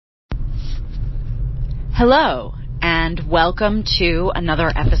Hello, and welcome to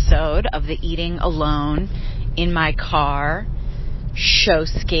another episode of the Eating Alone in My Car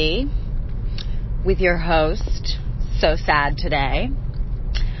showski with your host, So Sad Today.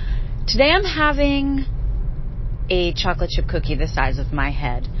 Today I'm having a chocolate chip cookie the size of my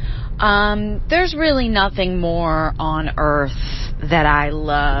head. There's really nothing more on earth that I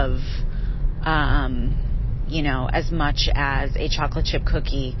love, as much as a chocolate chip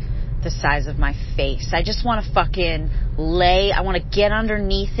cookie the size of my face. I just want to I want to get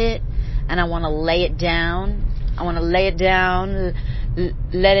underneath it, and I want to lay it down. I want to lay it down,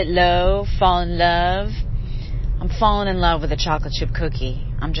 let it low, fall in love. I'm falling in love with a chocolate chip cookie.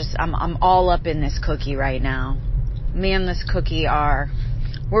 I'm all up in this cookie right now. Me and this cookie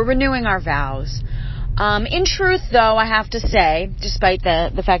we're renewing our vows. In truth, though, I have to say, despite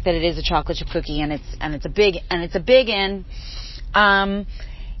the fact that it is a chocolate chip cookie and it's a big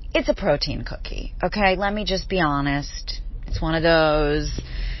it's a protein cookie, okay? Let me just be honest. It's one of those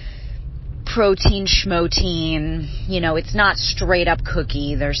protein schmotein, it's not straight up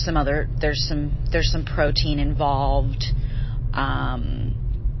cookie. There's some protein involved,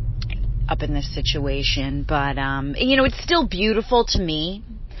 up in this situation. But, it's still beautiful to me.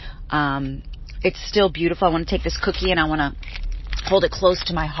 It's still beautiful. I want to take this cookie and I want to hold it close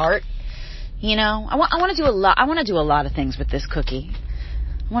to my heart. I want to do a lot of things with this cookie.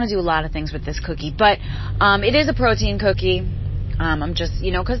 But it is a protein cookie. I'm just,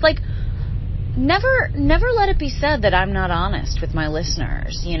 because never let it be said that I'm not honest with my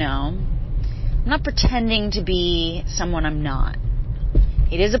listeners. I'm not pretending to be someone I'm not.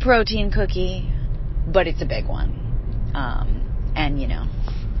 It is a protein cookie, but it's a big one. And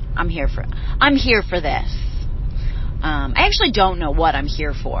I'm here for this. I actually don't know what I'm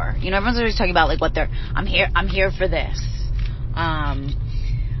here for. Everyone's always talking about I'm here for this.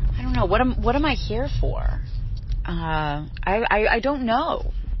 I don't know. What am I here for? I don't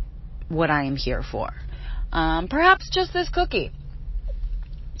know what I am here for. Perhaps just this cookie.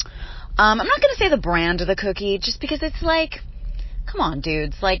 I'm not going to say the brand of the cookie just because it's come on,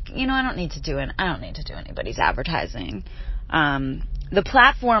 dudes. I don't need to do anybody's advertising. The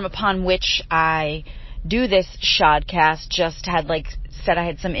platform upon which I do this shodcast just had said I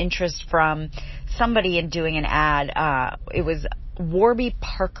had some interest from somebody in doing an ad. It was Warby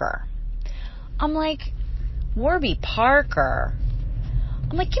Parker. I'm Warby Parker?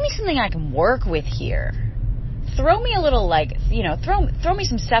 Give me something I can work with here. Throw me a little, throw me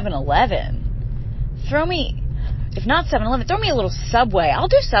some 7-Eleven. If not 7-Eleven, throw me a little Subway. I'll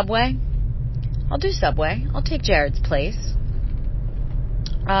do Subway. I'll take Jared's place.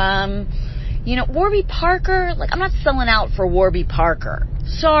 Warby Parker, I'm not selling out for Warby Parker.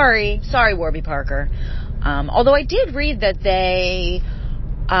 Sorry, Warby Parker. Although I did read that they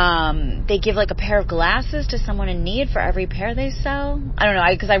give a pair of glasses to someone in need for every pair they sell. I don't know,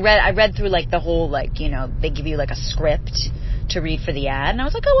 because I read through the whole they give you a script to read for the ad, and I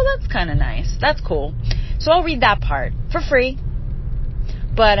was oh well, that's kind of nice. That's cool. So I'll read that part for free.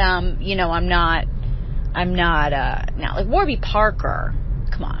 But I'm not now Warby Parker.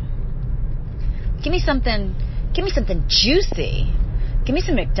 Come on, give me something juicy. Give me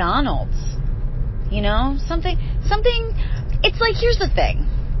some McDonald's. Something, it's here's the thing.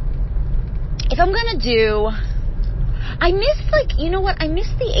 If I'm going to do, I miss I miss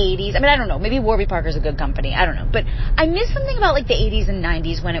the 80s. I don't know, maybe Warby Parker's a good company. I don't know. But I miss something about the 80s and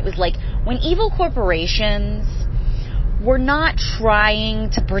 90s when it was when evil corporations were not trying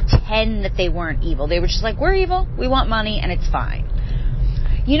to pretend that they weren't evil. They were just we're evil, we want money, and it's fine.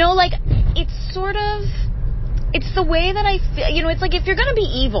 It's sort of, it's the way that I feel, it's if you're going to be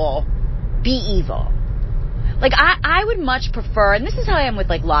evil, be evil. I would much prefer, and this is how I am with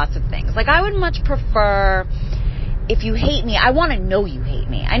lots of things. I would much prefer, if you hate me, I want to know you hate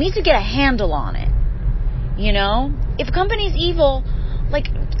me. I need to get a handle on it. If a company's evil,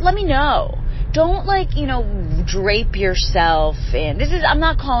 let me know. Don't drape yourself in. I'm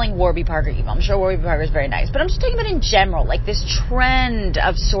not calling Warby Parker evil. I'm sure Warby Parker is very nice, but I'm just talking about in general, this trend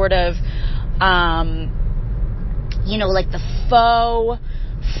of sort of, the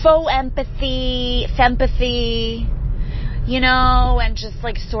faux empathy, fempathy, and just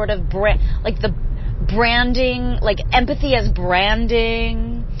sort of the branding, empathy as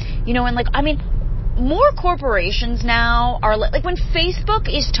branding, and more corporations now are when Facebook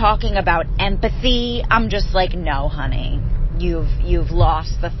is talking about empathy, I'm just no, honey, you've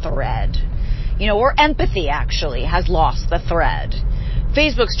lost the thread, or empathy actually has lost the thread.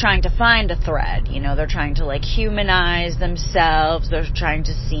 Facebook's trying to find a thread. They're trying to humanize themselves. They're trying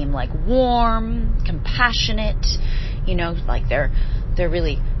to seem warm, compassionate. They're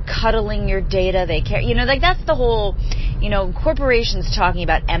really cuddling your data. They care, like that's the whole, corporations talking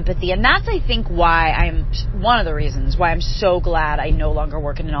about empathy. And that's, I think, one of the reasons why I'm so glad I no longer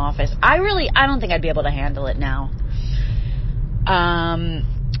work in an office. I don't think I'd be able to handle it now.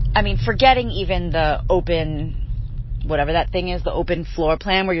 Forgetting even the open, whatever that thing is, the open floor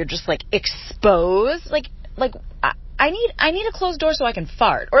plan where you're just like exposed, like I need a closed door so I can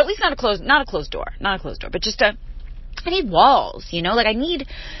fart, or at least not a closed door, but just I need walls,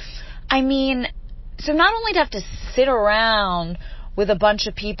 so not only to have to sit around with a bunch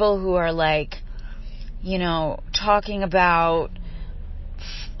of people who are like, talking about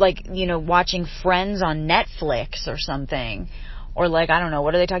watching Friends on Netflix or something, or I don't know,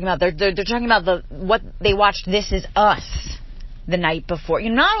 what are they talking about? They're talking about what they watched This Is Us the night before.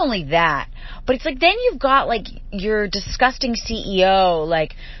 Not only that, but it's then you've got your disgusting CEO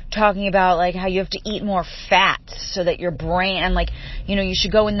talking about how you have to eat more fats so that your brain, and you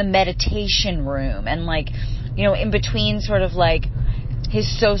should go in the meditation room, and in between sort of his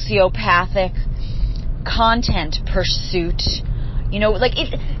sociopathic content pursuit, the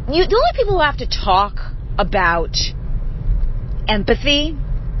only people who have to talk about empathy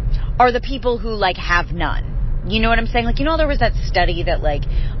are the people who have none. You know what I'm saying? There was that study that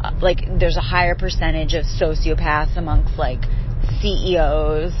there's a higher percentage of sociopaths amongst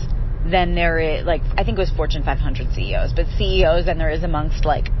CEOs than there is, I think it was Fortune 500 CEOs, but CEOs than there is amongst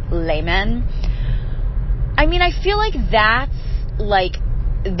laymen. I feel that's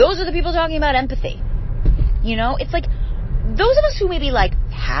those are the people talking about empathy. It's those of us who maybe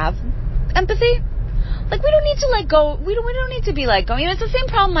have empathy. We don't need to go. We don't need to be going. It's the same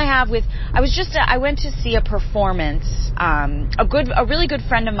problem I have with. I went to see a performance. A really good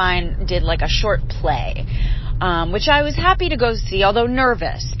friend of mine did a short play, which I was happy to go see, although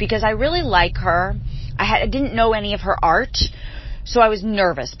nervous because I really like her. I didn't know any of her art, so I was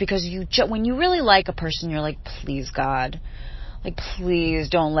nervous because when you really like a person, you're please God, please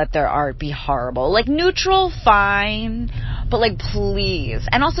don't let their art be horrible. Neutral, fine, but please.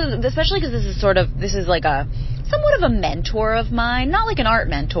 And also, especially because this is somewhat of a mentor of mine, not an art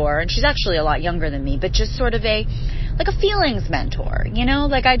mentor, and she's actually a lot younger than me, but just sort of a feelings mentor,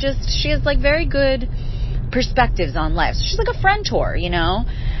 she has very good perspectives on life. So she's a friend-tor,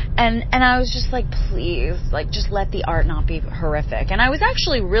 and I was just please, just let the art not be horrific. And I was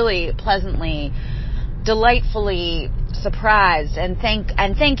actually really pleasantly, delightfully surprised and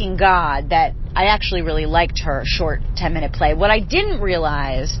thanking God that I actually really liked her short 10-minute play. What I didn't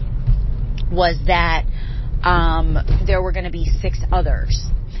realize was that there were going to be 6 others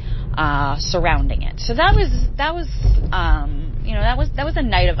surrounding it. So that was a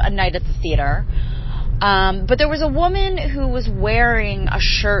night at the theater. But there was a woman who was wearing a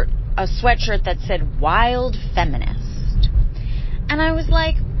sweatshirt that said "Wild Feminist," and I was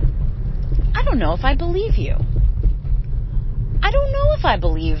I don't know if I believe you. I don't know if I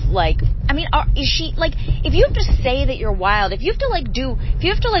believe, is she, if you have to say that you're wild, if you have to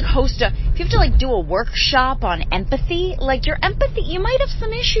do a workshop on empathy, your empathy, you might have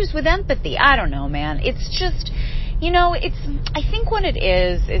some issues with empathy. I don't know, man. It's just, I think what it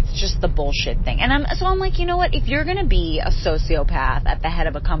is, it's just the bullshit thing. And I'm you know what, if you're going to be a sociopath at the head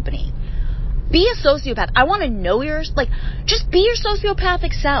of a company, be a sociopath. I want to know just be your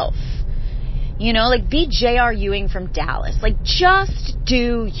sociopathic self. Be J.R. Ewing from Dallas. Just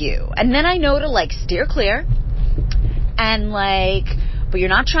do you. And then I know to, steer clear. And, but you're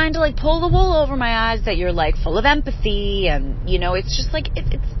not trying to, pull the wool over my eyes that you're, full of empathy. And, it's just,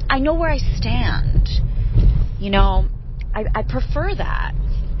 it's I know where I stand. I prefer that.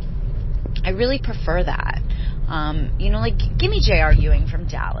 I really prefer that. Give me J.R. Ewing from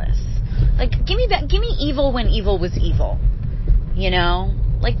Dallas. Give me evil when evil was evil.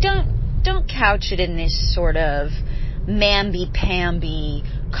 Don't couch it in this sort of mamby-pamby,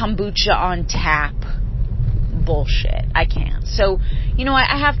 kombucha on tap bullshit. I can't. So,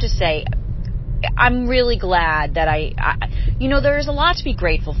 I have to say, I'm really glad that there's a lot to be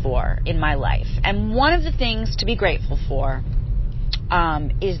grateful for in my life. And one of the things to be grateful for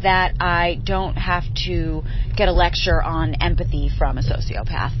is that I don't have to get a lecture on empathy from a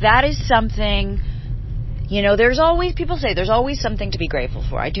sociopath. That is something... people say there's always something to be grateful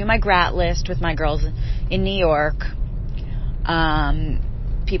for. I do my grat list with my girls in New York.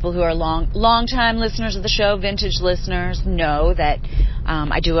 People who are long-time listeners of the show, vintage listeners, know that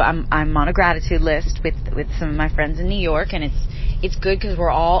I'm on a gratitude list with some of my friends in New York, and it's good because we're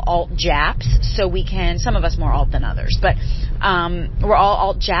all alt-Japs, so we can, some of us more alt than others, but we're all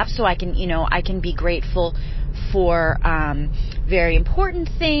alt-Japs, so I can be grateful for very important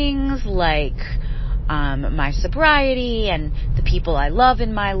things like my sobriety and the people I love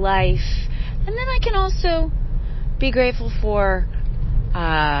in my life. And then I can also be grateful for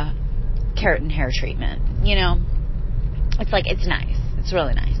keratin hair treatment. It's like, it's nice. It's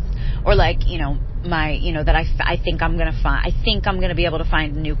really nice. Or like, that I think I'm gonna be able to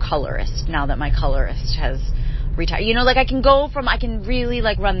find a new colorist now that my colorist has retired. I can really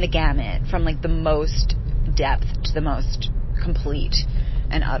like run the gamut from like the most depth to the most complete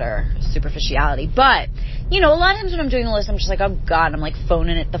and utter superficiality. But, a lot of times when I'm doing a list, I'm just like, oh God, I'm like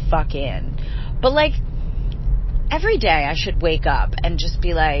phoning it the fuck in. But like, every day I should wake up and just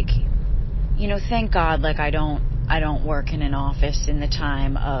be like, thank God, like I don't work in an office in the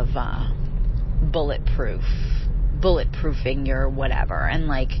time of bulletproofing your whatever. And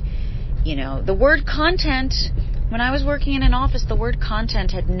like, the word content, when I was working in an office, the word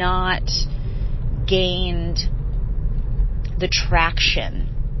content had not gained the traction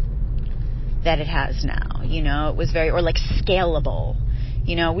that it has now. It was very, or like scalable.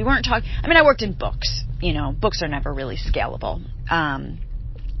 We weren't talking, I worked in books. Books are never really scalable.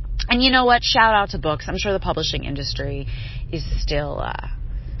 And you know what? Shout out to books. I'm sure the publishing industry is still,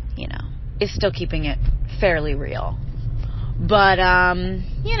 is still keeping it fairly real. But,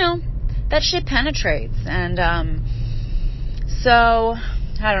 that shit penetrates. And, so,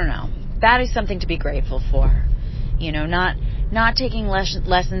 I don't know. That is something to be grateful for. Not taking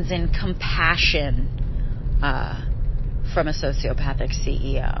lessons in compassion, from a sociopathic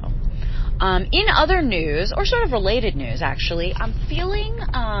CEO. In other news, or sort of related news, actually, I'm feeling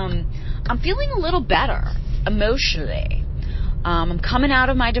a little better emotionally. I'm coming out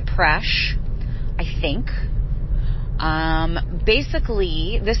of my depression, I think.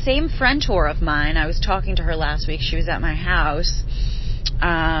 Basically, the same friend-tour of mine, I was talking to her last week. She was at my house.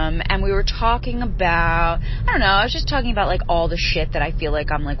 And we were talking about, I was just talking about like all the shit that I feel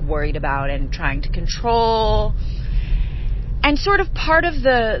like I'm like worried about and trying to control. And sort of part of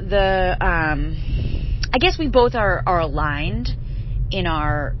the I guess we both are aligned in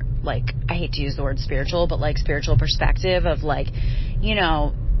our, like, I hate to use the word spiritual, but like spiritual perspective of like,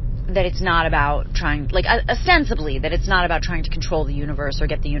 that it's not about trying, like, ostensibly, that it's not about trying to control the universe or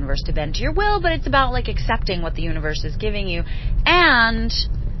get the universe to bend to your will, but it's about like accepting what the universe is giving you and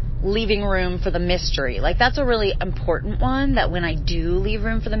leaving room for the mystery. Like, that's a really important one, that when I do leave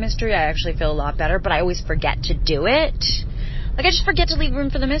room for the mystery, I actually feel a lot better, but I always forget to do it. Like, I just forget to leave room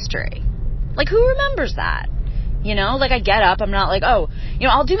for the mystery. Like, who remembers that? Like, I get up, I'm not like, oh,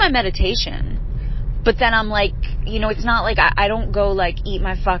 I'll do my meditation, but then I'm like, it's not like I don't go like eat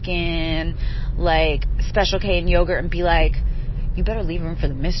my fucking like Special K and yogurt and be like, you better leave room for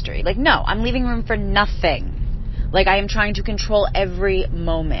the mystery. Like, no, I'm leaving room for nothing. Like, I am trying to control every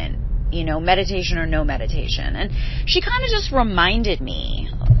moment, meditation or no meditation. And she kind of just reminded me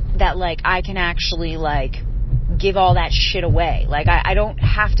that like I can actually like give all that shit away. Like, I don't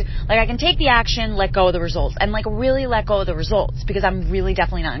have to, like, I can take the action, let go of the results, and like really let go of the results, because I'm really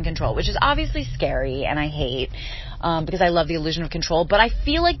definitely not in control, which is obviously scary and I hate, because I love the illusion of control, but I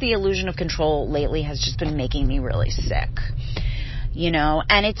feel like the illusion of control lately has just been making me really sick,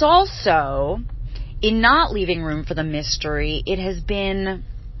 and it's also, in not leaving room for the mystery, it has been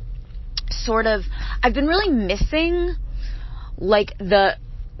sort of, I've been really missing like the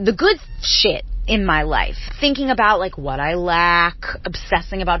good shit in my life, thinking about like what I lack,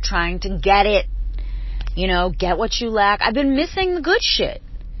 obsessing about trying to get it, get what you lack. I've been missing the good shit.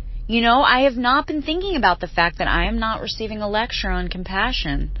 I have not been thinking about the fact that I am not receiving a lecture on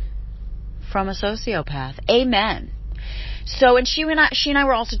compassion from a sociopath. Amen. So, and she and I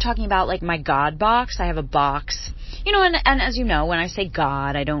were also talking about like my God box. I have a box, and as you know, when I say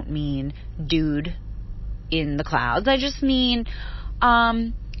God, I don't mean dude in the clouds. I just mean,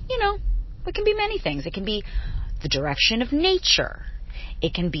 it can be many things. It can be the direction of nature.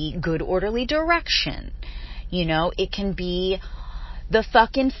 It can be good, orderly direction. It can be the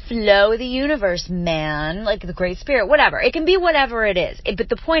fucking flow of the universe, man. Like the great spirit, whatever. It can be whatever it is. But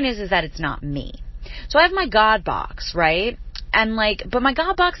the point is that it's not me. So I have my God box, right? And like, but my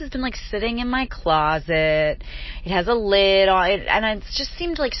God box has been like sitting in my closet. It has a lid on it. And it just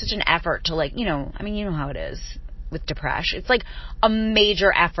seemed like such an effort to like, you know how it is with depression. It's like a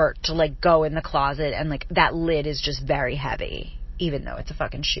major effort to like go in the closet, and like that lid is just very heavy, even though it's a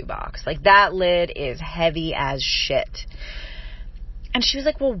fucking shoebox. Like that lid is heavy as shit. And she was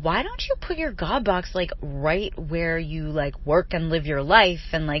like, well, why don't you put your God box like right where you like work and live your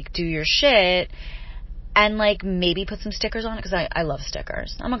life and like do your shit, and like maybe put some stickers on it, because I love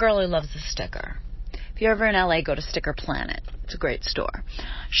stickers. I'm a girl who loves a sticker. If you're ever in LA, go to Sticker Planet. It's a great store.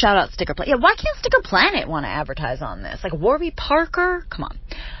 Shout out Sticker Planet. Yeah, why can't Sticker Planet want to advertise on this? Like Warby Parker? Come on.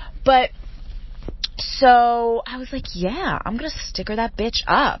 But So I was like, yeah, I'm going to sticker that bitch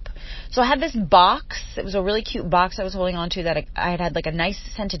up. So I had this box. It was a really cute box I was holding on to that I had like a nice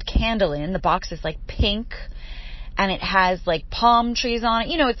scented candle in. The box is like pink and it has like palm trees on it.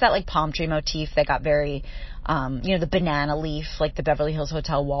 You know, it's that like palm tree motif that got very, you know, the banana leaf, like the Beverly Hills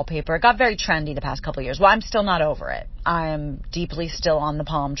Hotel wallpaper. It got very trendy the past couple of years. Well, I'm still not over it. I'm deeply still on the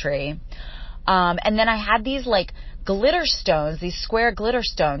palm tree. And then I had these like glitter stones, these square glitter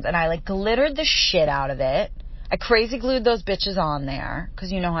stones, and I like glittered the shit out of it. I crazy glued those bitches on there,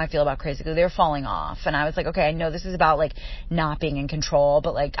 because you know how I feel about crazy glue. They were falling off, and I was like, okay, I know this is about like not being in control,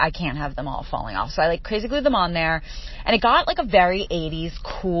 but like I can't have them all falling off. So I like crazy glued them on there, and it got like a very 80s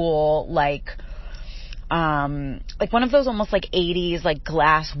cool like one of those almost like 80s like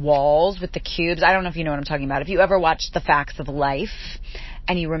glass walls with the cubes. I don't know if you know what I'm talking about. If you ever watched The Facts of Life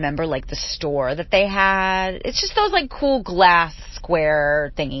and you remember like the store that they had, it's just those like cool glass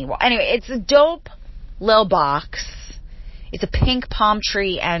square thingy. Well, anyway, it's a dope little box. It's a pink palm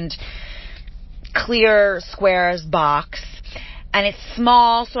tree and clear squares box. And it's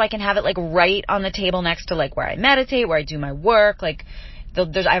small, so I can have it like right on the table next to like where I meditate, where I do my work. Like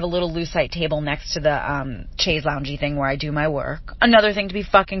I have a little lucite table next to the chaise loungy thing where I do my work. Another thing to be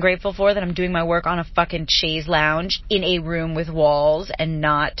fucking grateful for, that I'm doing my work on a fucking chaise lounge in a room with walls and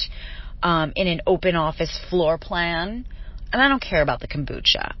not in an open office floor plan. And I don't care about the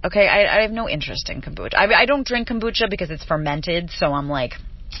kombucha, okay? I have no interest in kombucha. I don't drink kombucha because it's fermented, so I'm like,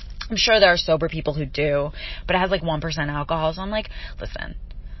 I'm sure there are sober people who do, but it has like 1% alcohol, so I'm like, listen,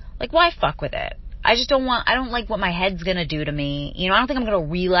 like why fuck with it? I don't like what my head's gonna do to me. You know, I don't think I'm gonna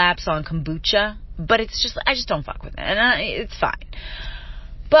relapse on kombucha, but I just don't fuck with it. And it's fine.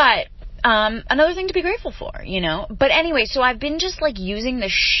 But, another thing to be grateful for, you know? But anyway, so I've been just like using the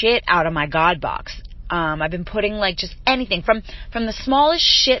shit out of my God box. I've been putting like just anything from the smallest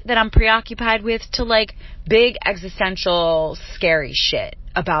shit that I'm preoccupied with to like big existential scary shit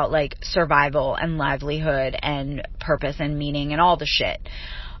about like survival and livelihood and purpose and meaning and all the shit.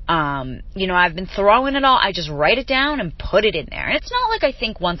 You know, I've been throwing it all. I just write it down and put it in there. And it's not like I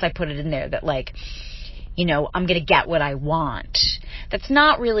think once I put it in there that like, you know, I'm going to get what I want. That's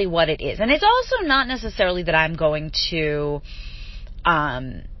not really what it is. And it's also not necessarily that I'm going to,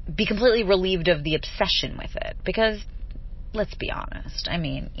 be completely relieved of the obsession with it. Because, let's be honest. I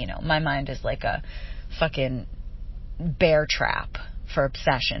mean, you know, my mind is like a fucking bear trap for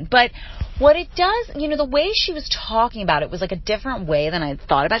obsession. But what it does, you know, the way she was talking about it was like a different way than I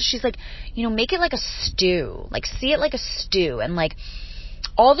thought about it. She's like, you know, make it like a stew. Like, see it like a stew. And like,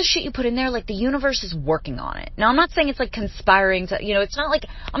 all the shit you put in there, like the universe is working on it. Now, I'm not saying it's like conspiring to, you know, it's not like,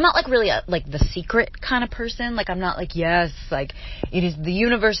 I'm not like really like the secret kind of person. Like, I'm not like, yes, like it is, the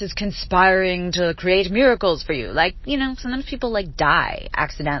universe is conspiring to create miracles for you. Like, you know, sometimes people like die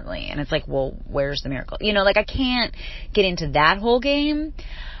accidentally and it's like, well, where's the miracle? You know, like I can't get into that whole game,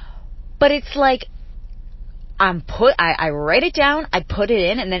 but it's like, I write it down, I put it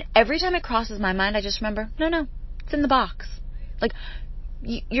in, and then every time it crosses my mind, I just remember, no, it's in the box. Like,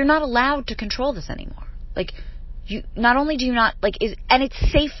 you're not allowed to control this anymore. Like, not only do you not, like, and it's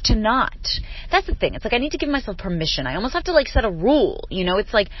safe to not. That's the thing. It's like, I need to give myself permission. I almost have to, like, set a rule, you know?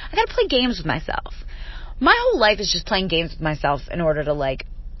 It's like, I gotta play games with myself. My whole life is just playing games with myself in order to, like,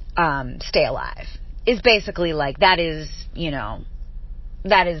 stay alive. Is basically, like, that is, you know,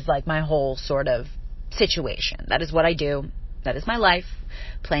 that is, like, my whole sort of situation. That is what I do. That is my life.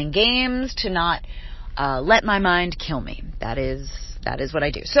 Playing games to not let my mind kill me. That is what I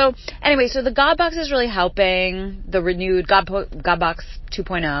do. So, anyway, so the God Box is really helping. The renewed God Box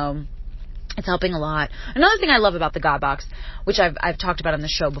 2.0. It's helping a lot. Another thing I love about the God Box, which I've talked about on the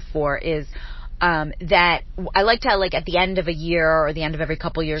show before, is that I like to, like, at the end of a year or the end of every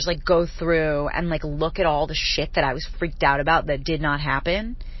couple years, like, go through and, like, look at all the shit that I was freaked out about that did not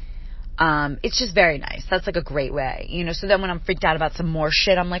happen. It's just very nice. That's like a great way, you know. So then when I'm freaked out about some more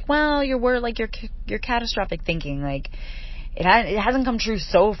shit, I'm like, well, your catastrophic thinking, like, it hasn't come true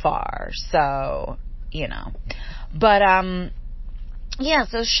so far. So, you know, but, yeah,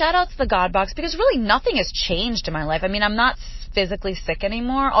 so shout out to the God Box, because really nothing has changed in my life. I mean, I'm not physically sick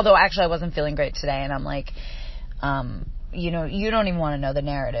anymore, although actually I wasn't feeling great today, and I'm like, you know, you don't even want to know the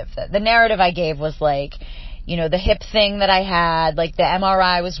narrative. The narrative I gave was like, you know, the hip thing that I had, like the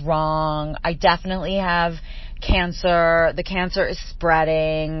MRI was wrong. I definitely have cancer. The cancer is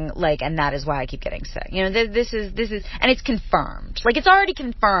spreading, like, and that is why I keep getting sick. You know, this is, and it's confirmed. Like, it's already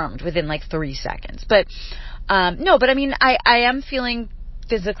confirmed within like 3 seconds. But, no, but I mean, I am feeling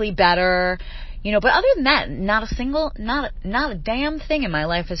physically better, you know, but other than that, not a damn thing in my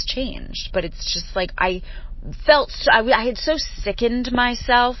life has changed. But it's just like, I had so sickened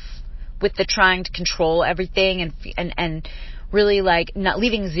myself with the trying to control everything and really, like, not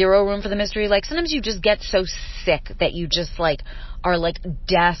leaving zero room for the mystery. Like, sometimes you just get so sick that you just, like, are, like,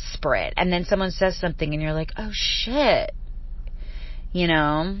 desperate. And then someone says something and you're like, oh, shit. You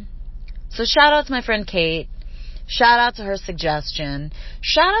know? So shout out to my friend Kate. Shout out to her suggestion.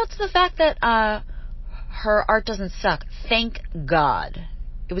 Shout out to the fact that her art doesn't suck. Thank God.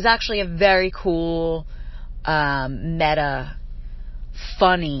 It was actually a very cool, meta,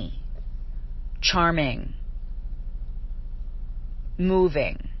 funny, charming,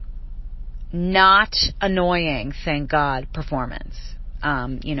 moving, not annoying, thank God, performance.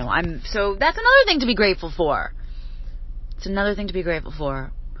 So that's another thing to be grateful for. It's another thing to be grateful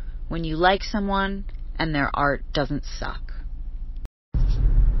for. When you like someone and their art doesn't suck.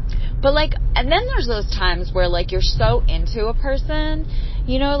 But, like, and then there's those times where, like, you're so into a person,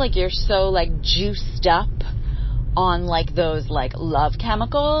 you know, like, you're so, like, juiced up on, like, those, like, love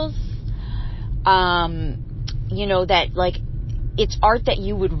chemicals, you know, that, like, it's art that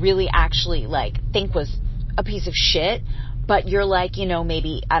you would really actually, like, think was a piece of shit, but you're like, you know,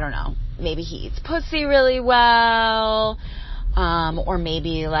 maybe, I don't know, maybe he eats pussy really well, or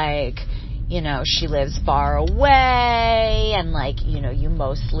maybe, like, you know, she lives far away, and, like, you know, you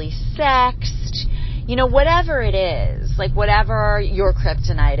mostly sexed, you know, whatever it is, like, whatever your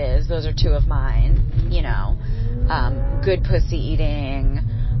kryptonite is, those are two of mine, you know, good pussy eating,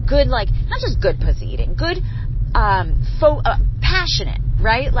 good, like, not just good pussy eating, good, passionate,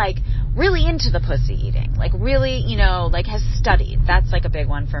 right, like, really into the pussy eating, like, really, you know, like, has studied, that's, like, a big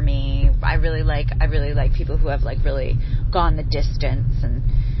one for me. I really like people who have, like, really gone the distance, and,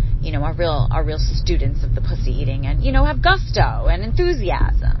 you know, are real students of the pussy eating, and, you know, have gusto and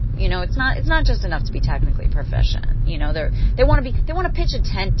enthusiasm. You know, it's not just enough to be technically proficient. You know, they want to pitch a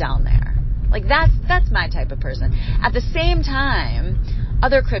tent down there. Like, that's my type of person. At the same time,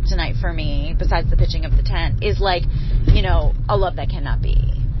 other kryptonite for me, besides the pitching of the tent, is, like, you know, a love that cannot be,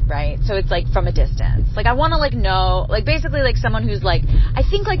 right? So it's, like, from a distance. Like, I want to, like, know, like, basically, like, someone who's, like, I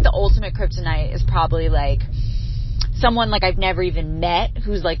think, like, the ultimate kryptonite is probably, like, someone, like, I've never even met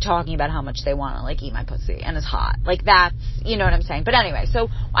who's, like, talking about how much they want to, like, eat my pussy and is hot. Like, that's, you know what I'm saying? But anyway, so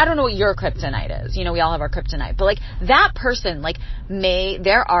I don't know what your kryptonite is. You know, we all have our kryptonite. But, like, that person, like,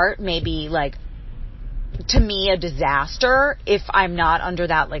 their art may be, like, to me, a disaster if I'm not under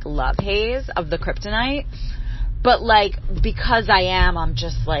that, like, love haze of the kryptonite. But, like, because I am, I'm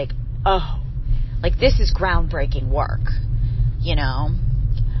just like, oh, like, this is groundbreaking work, you know?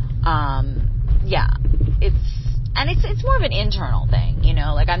 Yeah, it's more of an internal thing, you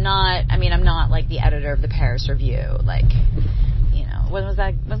know, like, I'm not, like, the editor of the Paris Review, like, you know, wasn't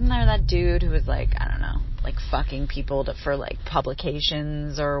there that dude who was, like, I don't know, like, fucking people for, like,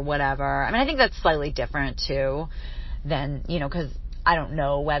 publications or whatever. I mean, I think that's slightly different, too, than, you know, because I don't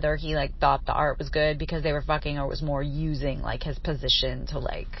know whether he, like, thought the art was good because they were fucking, or was more using, like, his position to,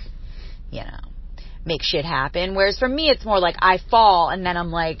 like, you know, make shit happen. Whereas for me, it's more like I fall, and then I'm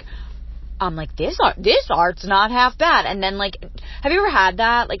like, this art's not half bad. And then, like, have you ever had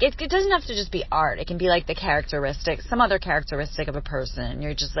that? Like, it doesn't have to just be art. It can be, like, the characteristic, some other characteristic of a person.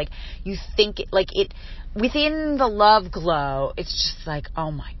 You're just, like, you think, like, it, within the love glow, it's just like,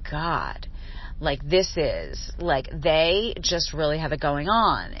 oh my God. Like, this is, like, they just really have it going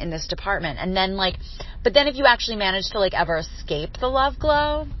on in this department. And then, like, but then if you actually manage to, like, ever escape the love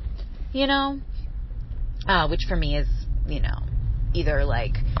glow, you know, which for me is, you know, either,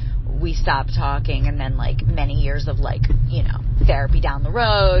 like, we stop talking and then, like, many years of, like, you know, therapy down the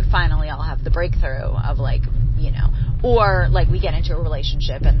road, finally I'll have the breakthrough of, like, you know, or, like, we get into a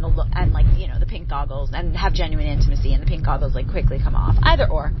relationship and like, you know, the pink goggles, and have genuine intimacy and the pink goggles, like, quickly come off. Either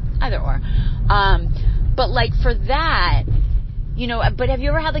or. But, like, for that, you know, but have you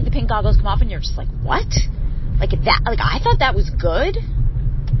ever had, like, the pink goggles come off and you're just like, what? Like, that, like, I thought that was good.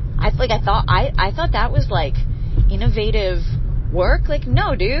 I thought that was, like, innovative work. Like,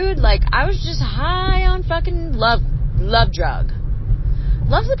 no, dude, like, I was just high on fucking love drug.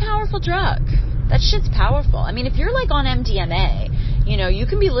 Love's a powerful drug. That shit's powerful. I mean, if you're, like, on MDMA, you know, you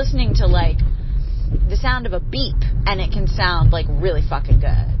can be listening to, like, the sound of a beep, and it can sound, like, really fucking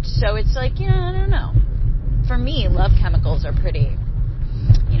good. So it's like, you know, I don't know. For me, love chemicals are pretty,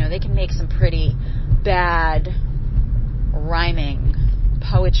 you know, they can make some pretty bad rhyming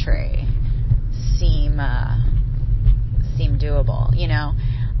poetry seem doable, you know.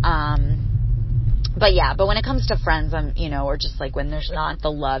 But when it comes to friends, I'm, you know, or just, like, when there's not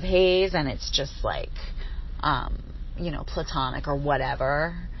the love haze and it's just, like, you know, platonic or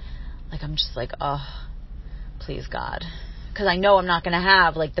whatever, like, I'm just like, oh, please God, because I know I'm not going to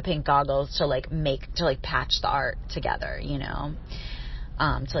have, like, the pink goggles to, like, patch the art together, you know.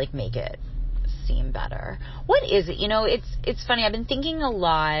 to like make it seem better. What is it? It's funny. I've been thinking a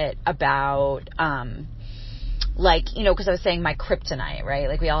lot about, like, because I was saying my kryptonite, right?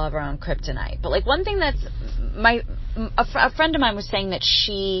 Like, we all have our own kryptonite. But, like, one thing that's a friend of mine was saying that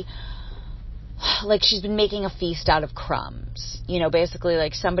she's been making a feast out of crumbs. Basically,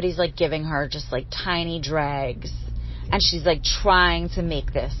 like, somebody's, like, giving her just, like, tiny dregs. And she's, like, trying to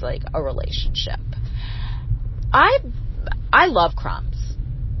make this, like, a relationship. I love crumbs.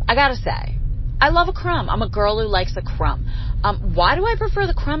 I gotta say. I love a crumb. I'm a girl who likes a crumb. Why do I prefer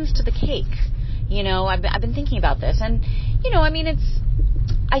the crumbs to the cake? I've been thinking about this. And,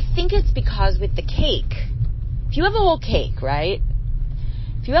 I think it's because with the cake, if you have the whole cake, right?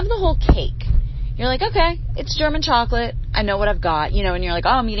 If you have the whole cake, you're like, okay, it's German chocolate. I know what I've got, and you're like, oh,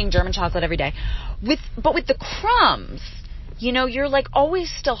 I'm eating German chocolate every day. But with the crumbs, you're like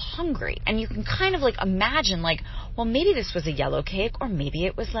always still hungry. And you can kind of like imagine like, well, maybe this was a yellow cake or maybe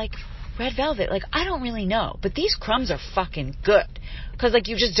it was like red velvet. Like, I don't really know. But these crumbs are fucking good. Because, like,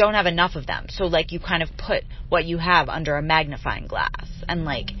 you just don't have enough of them. So, like, you kind of put what you have under a magnifying glass. And,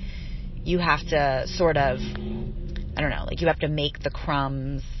 like, you have to sort of, I don't know, like, you have to make the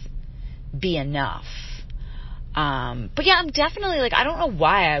crumbs be enough. But, yeah, I'm definitely, like, I don't know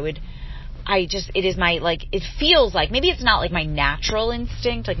why it is my, like, it feels like, maybe it's not, like, my natural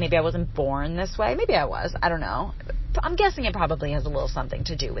instinct. Like, maybe I wasn't born this way. Maybe I was. I don't know. I'm guessing it probably has a little something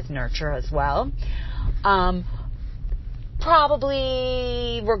to do with nurture as well.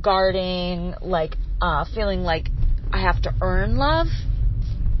 Probably regarding, like, feeling like I have to earn love.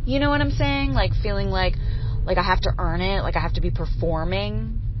 You know what I'm saying? Like, feeling like I have to earn it. Like, I have to be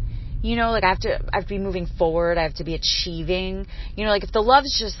performing. Like, I have to be moving forward. I have to be achieving. Like, if the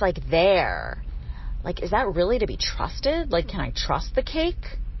love's just, like, there, like, is that really to be trusted? Like, can I trust the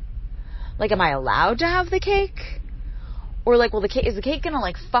cake? Like, am I allowed to have the cake? Or, like, well, is the cake gonna,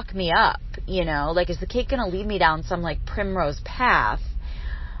 like, fuck me up, Like, is the cake gonna lead me down some, like, primrose path,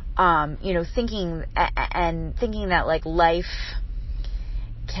 thinking that, like, life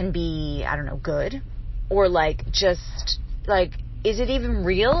can be, I don't know, good? Or, like, just, like, is it even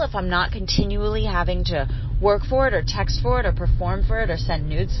real if I'm not continually having to work for it or text for it or perform for it or send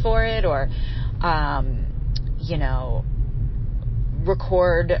nudes for it or,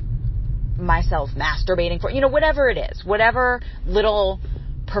 record myself masturbating for, whatever it is, whatever little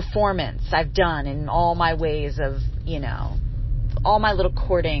performance I've done in all my ways of, all my little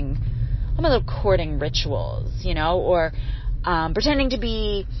courting rituals, or pretending to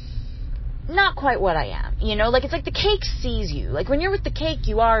be not quite what I am, like, it's like the cake sees you. Like, when you're with the cake,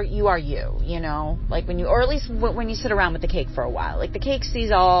 you are you, like, or at least when you sit around with the cake for a while, like, the cake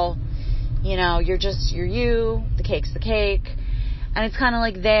sees all, you're you, the cake's the cake. And it's kind of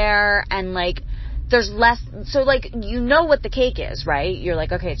like there, and like, there's less, so like, what the cake is, right? You're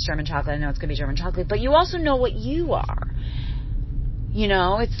like, okay, it's German chocolate, I know it's gonna be German chocolate, but you also know what you are.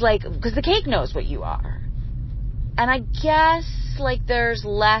 It's like, because the cake knows what you are. And I guess, like, there's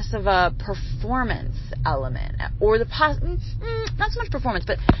less of a performance element, or not so much performance,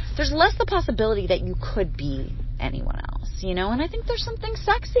 but there's less the possibility that you could be anyone else, and I think there's something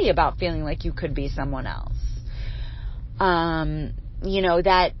sexy about feeling like you could be someone else.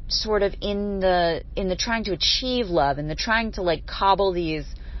 That sort of in the trying to achieve love and the trying to, like, cobble these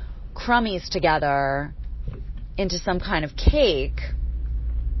crummies together into some kind of cake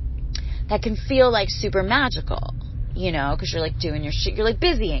that can feel like super magical, because you're like doing your shit, you're like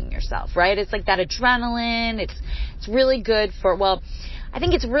busying yourself, right? It's like that adrenaline. It's really good for, well, I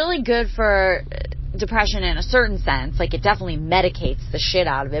think it's really good for depression in a certain sense. Like, it definitely medicates the shit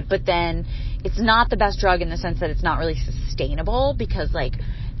out of it, but then it's not the best drug in the sense that it's not really sustainable, because, like,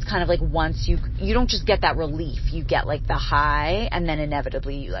 it's kind of like once you don't just get that relief, you get, like, the high, and then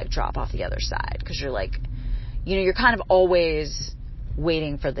inevitably you, like, drop off the other side, because you're like, you're kind of always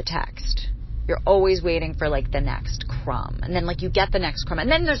waiting for the text. You're always waiting for, like, the next crumb, and then, like, you get the next crumb,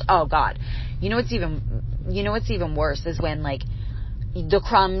 and then there's, oh God, what's even worse is when, like, the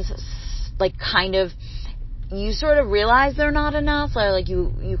crumbs, like, kind of, you sort of realize they're not enough, or, like,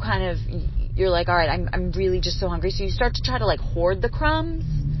 you kind of, you're like, all right, I'm really just so hungry. So you start to try to, like, hoard the crumbs,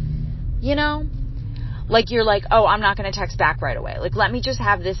 Like, you're like, oh, I'm not going to text back right away. Like, let me just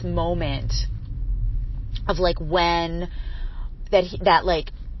have this moment of, like, when that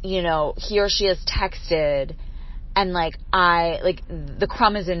like, he or she has texted and, like, the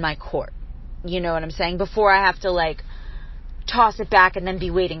crumb is in my court. You know what I'm saying? Before I have to, like, toss it back and then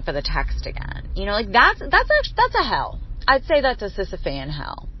be waiting for the text again. Like, that's a hell. I'd say that's a Sisyphean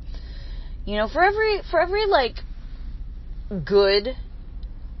hell. For every like good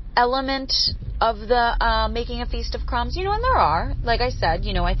element the making a feast of crumbs, and there are, like I said,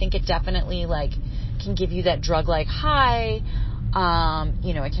 I think it definitely like can give you that drug-like high.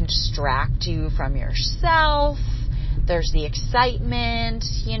 It can distract you from yourself. There's the excitement,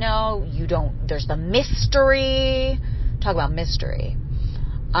 there's the mystery. Talk about mystery.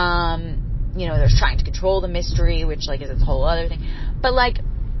 There's trying to control the mystery, which like is a whole other thing. But like,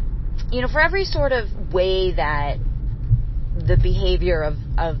 for every sort of way that the behavior of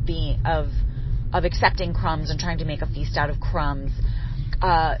accepting crumbs and trying to make a feast out of crumbs,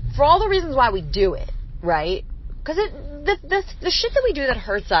 for all the reasons why we do it, right? Because the shit that we do that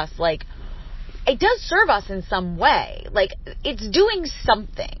hurts us, like, it does serve us in some way. Like, it's doing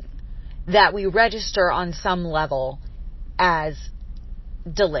something that we register on some level as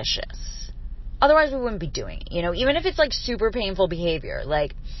delicious. Otherwise, we wouldn't be doing it, even if it's like super painful behavior,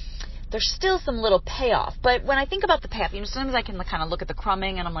 like, there's still some little payoff. But when I think about the payoff, sometimes I can kind of look at the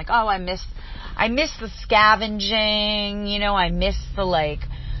crumbing and I'm like, oh, I miss the scavenging, I miss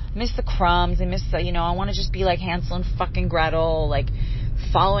the crumbs, I miss the, I want to just be like Hansel and fucking Gretel, like,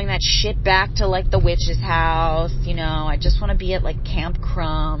 following that shit back to like the witch's house, I just want to be at like Camp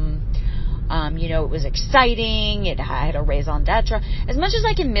Crumb. It was exciting, I had a raison d'etre. As much as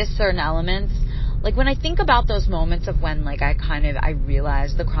I can miss certain elements, like when I think about those moments of when like I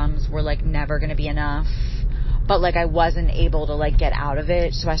realized the crumbs were like never going to be enough, but like I wasn't able to like get out of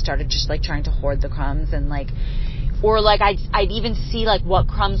it, so I started just like trying to hoard the crumbs, and like, or like I'd even see like what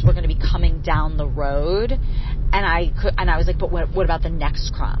crumbs were going to be coming down the road, and I was like, but what about the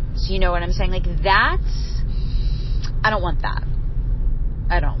next crumbs? You know what I'm saying? Like I don't want that.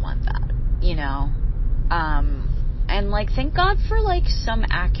 And like, thank God for like some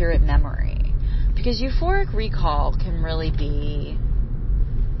accurate memory, because euphoric recall can really be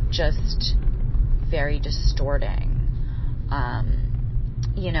just very distorting.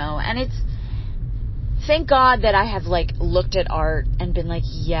 And it's, thank God that I have like looked at art and been like,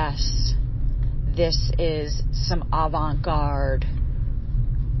 yes, this is some avant-garde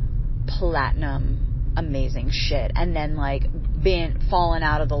platinum amazing shit, and then like fallen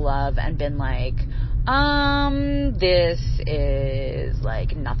out of the love and been like, this is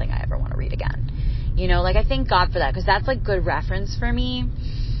like nothing I ever want to read again. Like I thank God for that, because that's like good reference for me.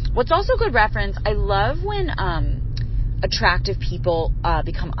 What's also good reference, I love when attractive people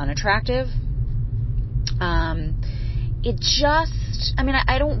become unattractive. It just,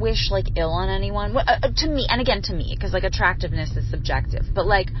 I don't wish like ill on anyone. To me, because like attractiveness is subjective, but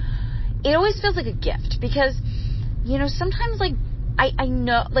like it always feels like a gift, because sometimes like I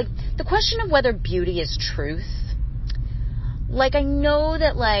know, like, the question of whether beauty is truth, like, I know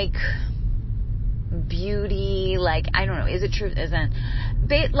that like beauty, like, I don't know, is it truth, isn't,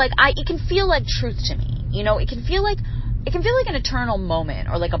 like, it can feel like truth to me, it can feel like an eternal moment,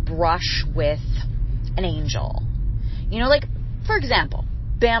 or like a brush with an angel, like, for example,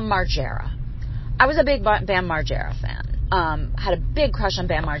 Bam Margera. I was a big Bam Margera fan. Had a big crush on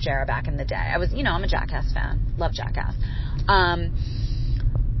Bam Margera back in the day. I was, I'm a Jackass fan. Love Jackass.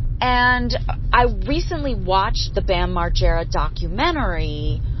 And I recently watched the Bam Margera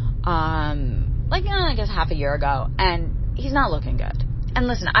documentary, I guess half a year ago, and he's not looking good. And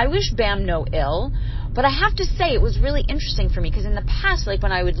listen, I wish Bam no ill, but I have to say it was really interesting for me, because in the past, like,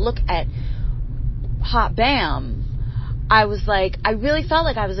 when I would look at hot Bam, I was like, I really felt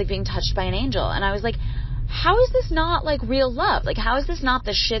like I was like being touched by an angel, and I was like, how is this not like real love? Like, how is this not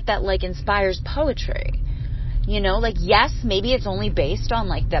the shit that like inspires poetry? Like, yes, maybe it's only based on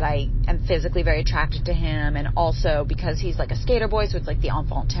like that I am physically very attracted to him, and also because he's like a skater boy, so it's like the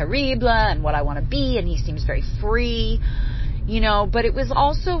enfant terrible and what I want to be, and he seems very free, but it was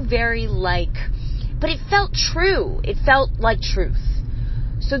also very like, but it felt true. It felt like truth.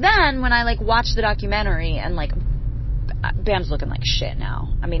 So then when I like watched the documentary, and like Bam's looking like shit now.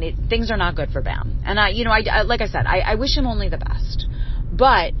 Things are not good for Bam. And I like I said, I wish him only the best.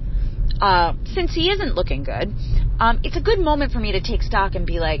 But since he isn't looking good, it's a good moment for me to take stock and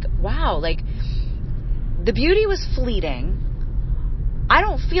be like, wow, like, the beauty was fleeting. I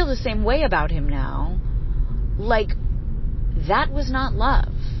don't feel the same way about him now. Like, that was not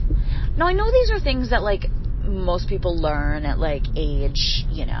love. Now, I know these are things that, like, most people learn at, like, age,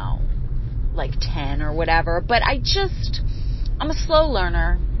 like 10 or whatever, but I'm a slow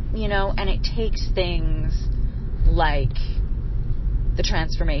learner, and it takes things like the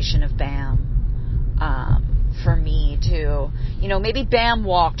transformation of Bam, for me to, maybe Bam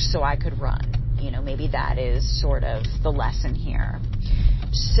walked so I could run, maybe that is sort of the lesson here.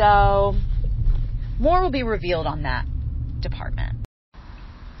 So, more will be revealed on that department.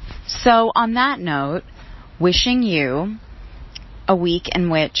 So, on that note, wishing you a week in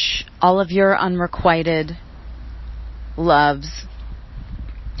which all of your unrequited loves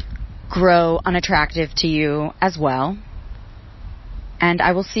grow unattractive to you as well. And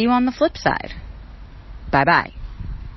I will see you on the flip side. Bye-bye.